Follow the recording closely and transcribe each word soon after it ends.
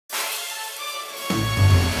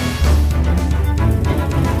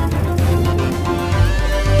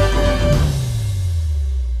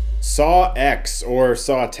Saw X or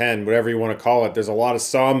Saw 10, whatever you want to call it. There's a lot of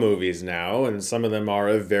Saw movies now, and some of them are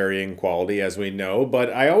of varying quality, as we know,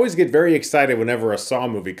 but I always get very excited whenever a Saw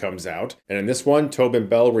movie comes out, and in this one, Tobin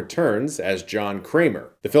returns as John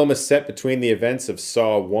Kramer. The film is set between the events of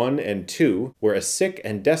Saw 1 and 2, where a sick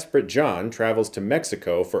and desperate John travels to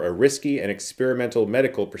Mexico for a risky and experimental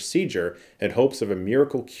medical procedure in hopes of a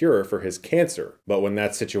miracle cure for his cancer. But when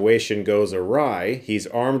that situation goes awry, he's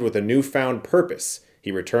armed with a newfound purpose.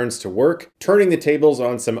 He returns to work, turning the tables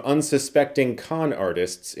on some unsuspecting con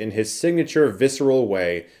artists in his signature visceral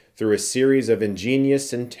way through a series of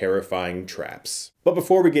ingenious and terrifying traps. But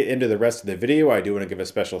before we get into the rest of the video, I do want to give a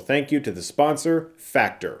special thank you to the sponsor,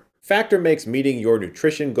 Factor. Factor makes meeting your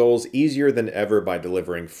nutrition goals easier than ever by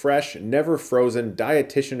delivering fresh, never frozen,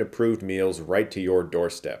 dietitian-approved meals right to your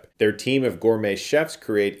doorstep. Their team of gourmet chefs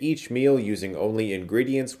create each meal using only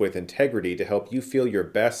ingredients with integrity to help you feel your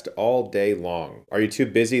best all day long. Are you too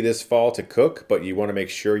busy this fall to cook, but you want to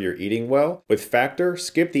make sure you're eating well? With Factor,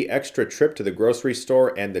 skip the extra trip to the grocery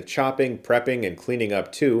store and the chopping, prepping, and cleaning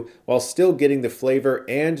up too, while still getting the flavor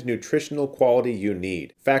and nutritional quality you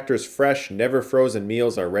need. Factor's fresh, never frozen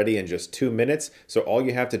meals are ready in just 2 minutes, so all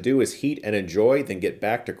you have to do is heat and enjoy, then get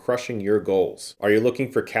back to crushing your goals. Are you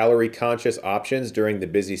looking for calorie-conscious options during the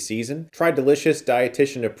busy season? Try delicious,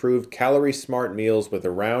 dietitian-approved, calorie-smart meals with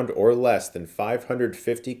around or less than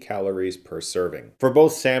 550 calories per serving. For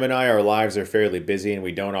both Sam and I, our lives are fairly busy and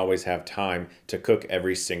we don't always have time to cook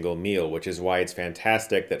every single meal, which is why it's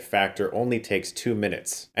fantastic that Factor only takes 2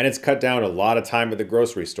 minutes. And it's cut down a lot of time at the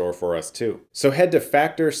grocery store for us too. So head to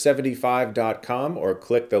factor75.com or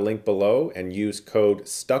click the link below and use code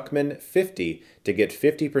Stuckmann50 to get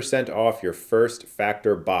 50% off your first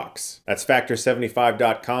Factor box. That's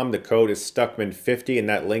factor75.com. The code is Stuckmann50 and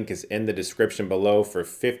that link is in the description below for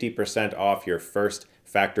 50% off your first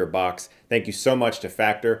Factor box. Thank you so much to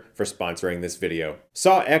Factor for sponsoring this video.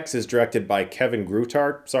 Saw X is directed by Kevin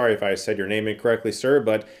Greutert. Sorry if I said your name incorrectly, sir,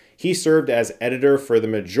 but he served as editor for the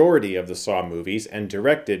majority of the Saw movies and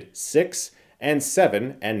directed 6 and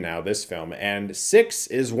 7, and now this film. And 6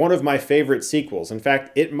 is one of my favorite sequels. In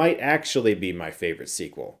fact, it might actually be my favorite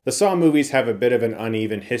sequel. The Saw movies have a bit of an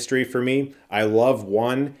uneven history for me. I love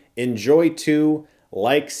 1, enjoy 2,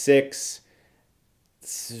 like 6.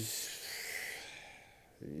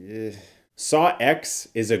 Saw X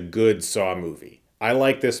is a good Saw movie. I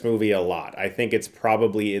like this movie a lot. I think it's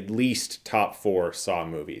probably at least top 4 Saw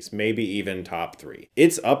movies, maybe even top 3.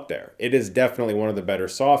 It's up there. It is definitely one of the better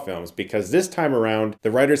Saw films because this time around,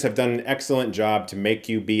 the writers have done an excellent job to make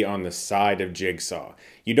you be on the side of Jigsaw.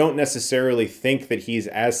 You don't necessarily think that he's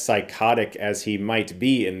as psychotic as he might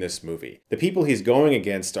be in this movie. The people he's going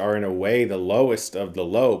against are in a way the lowest of the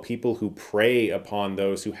low, people who prey upon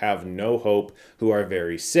those who have no hope, who are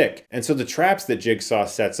very sick. And so the traps that Jigsaw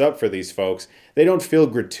sets up for these folks, they don't feel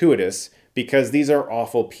gratuitous because these are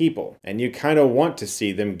awful people, and you kind of want to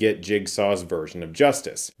see them get Jigsaw's version of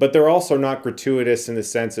justice. But they're also not gratuitous in the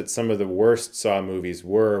sense that some of the worst Saw movies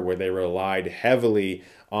were, where they relied heavily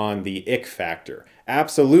on the ick factor.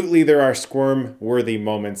 Absolutely, there are squirm-worthy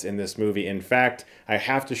moments in this movie. In fact, I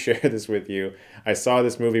have to share this with you. I saw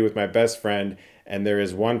this movie with my best friend, and there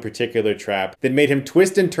is one particular trap that made him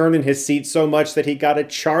twist and turn in his seat so much that he got a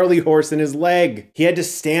Charlie horse in his leg. He had to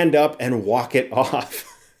stand up and walk it off.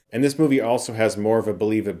 And this movie also has more of a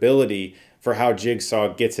believability for how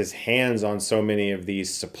Jigsaw gets his hands on so many of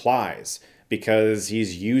these supplies, because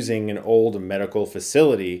he's using an old medical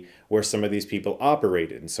facility where some of these people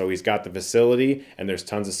operated. And so he's got the facility and there's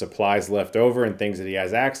tons of supplies left over and things that he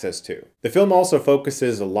has access to. The film also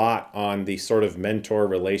focuses a lot on the sort of mentor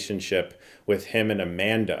relationship with him and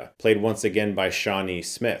Amanda, played once again by Shawnee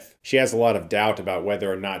Smith. She has a lot of doubt about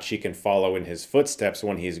whether or not she can follow in his footsteps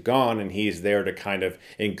when he's gone, and he's there to kind of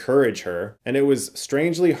encourage her. And it was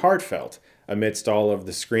strangely heartfelt amidst all of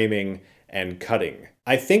the screaming and cutting.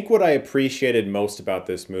 I think what I appreciated most about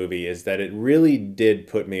this movie is that it really did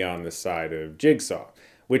put me on the side of Jigsaw,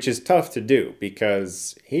 which is tough to do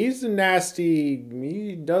because he's a nasty,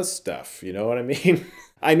 he does stuff, you know what I mean?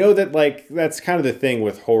 I know that, like, that's kind of the thing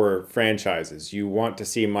with horror franchises. You want to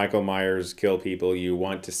see Michael Myers kill people, you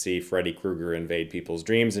want to see Freddy Krueger invade people's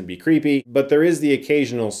dreams and be creepy, but there is the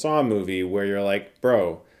occasional Saw movie where you're like,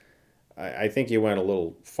 bro, I think you went a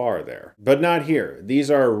little far there. But not here.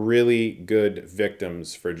 These are really good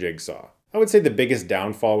victims for Jigsaw. I would say the biggest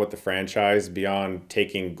downfall with the franchise, beyond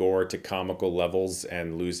taking gore to comical levels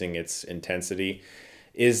and losing its intensity,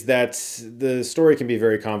 is that the story can be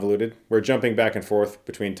very convoluted. We're jumping back and forth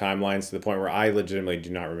between timelines to the point where I legitimately do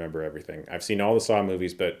not remember everything. I've seen all the Saw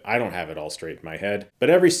movies, but I don't have it all straight in my head. But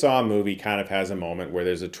every Saw movie kind of has a moment where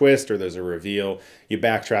there's a twist or there's a reveal. You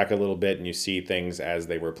backtrack a little bit and you see things as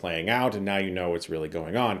they were playing out, and now you know what's really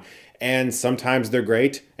going on. And sometimes they're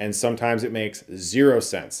great, and sometimes it makes zero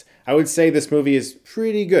sense. I would say this movie is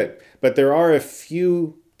pretty good, but there are a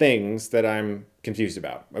few things that I'm confused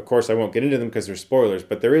about. Of course, I won't get into them because they're spoilers,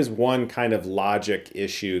 but there is one kind of logic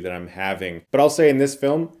issue that I'm having. But I'll say in this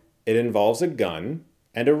film, it involves a gun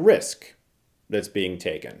and a risk that's being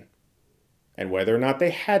taken. And whether or not they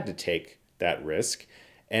had to take that risk,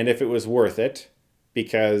 and if it was worth it,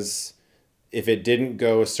 because if it didn't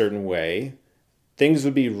go a certain way, things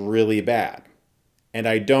would be really bad. And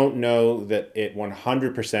I don't know that it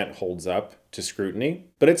 100% holds up to scrutiny,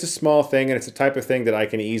 but it's a small thing, and it's a type of thing that I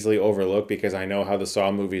can easily overlook because I know how the Saw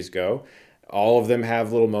movies go. All of them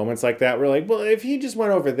have little moments like that where, like, well, if he just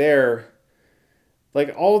went over there,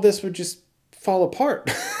 like, all of this would just fall apart.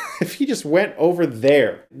 If he just went over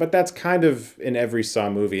there. But that's kind of in every Saw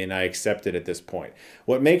movie, and I accept it at this point.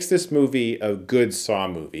 What makes this movie a good Saw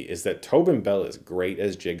movie is that Tobin Bell is great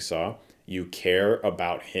as Jigsaw. You care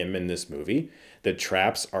about him in this movie. The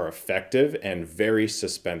traps are effective and very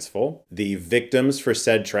suspenseful. The victims for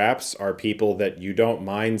said traps are people that you don't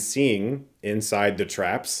mind seeing inside the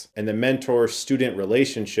traps. And the mentor-student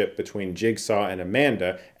relationship between Jigsaw and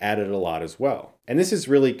Amanda added a lot as well. And this is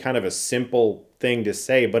really kind of a simple thing to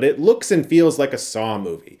say, but it looks and feels like a Saw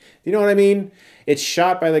movie. You know what I mean? It's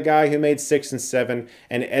shot by the guy who made 6 and 7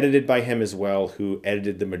 and edited by him as well, who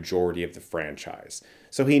edited the majority of the franchise.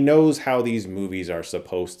 So he knows how these movies are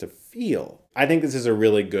supposed to feel. I think this is a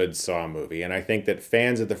really good Saw movie, and I think that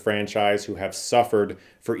fans of the franchise who have suffered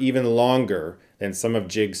for even longer than some of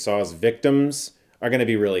Jigsaw's victims are going to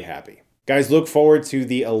be really happy. Guys, look forward to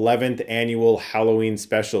the 11th annual Halloween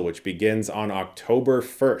special, which begins on October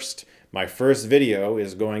 1st. My first video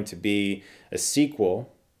is going to be a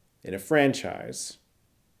sequel in a franchise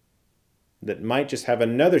that might just have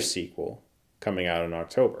another sequel coming out in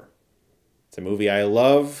October. It's a movie I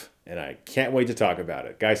love, and I can't wait to talk about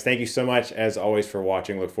it. Guys, thank you so much, as always, for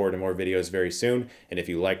watching. Look forward to more videos very soon. And if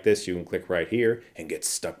you like this, you can click right here and get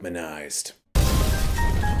Stuckmanized.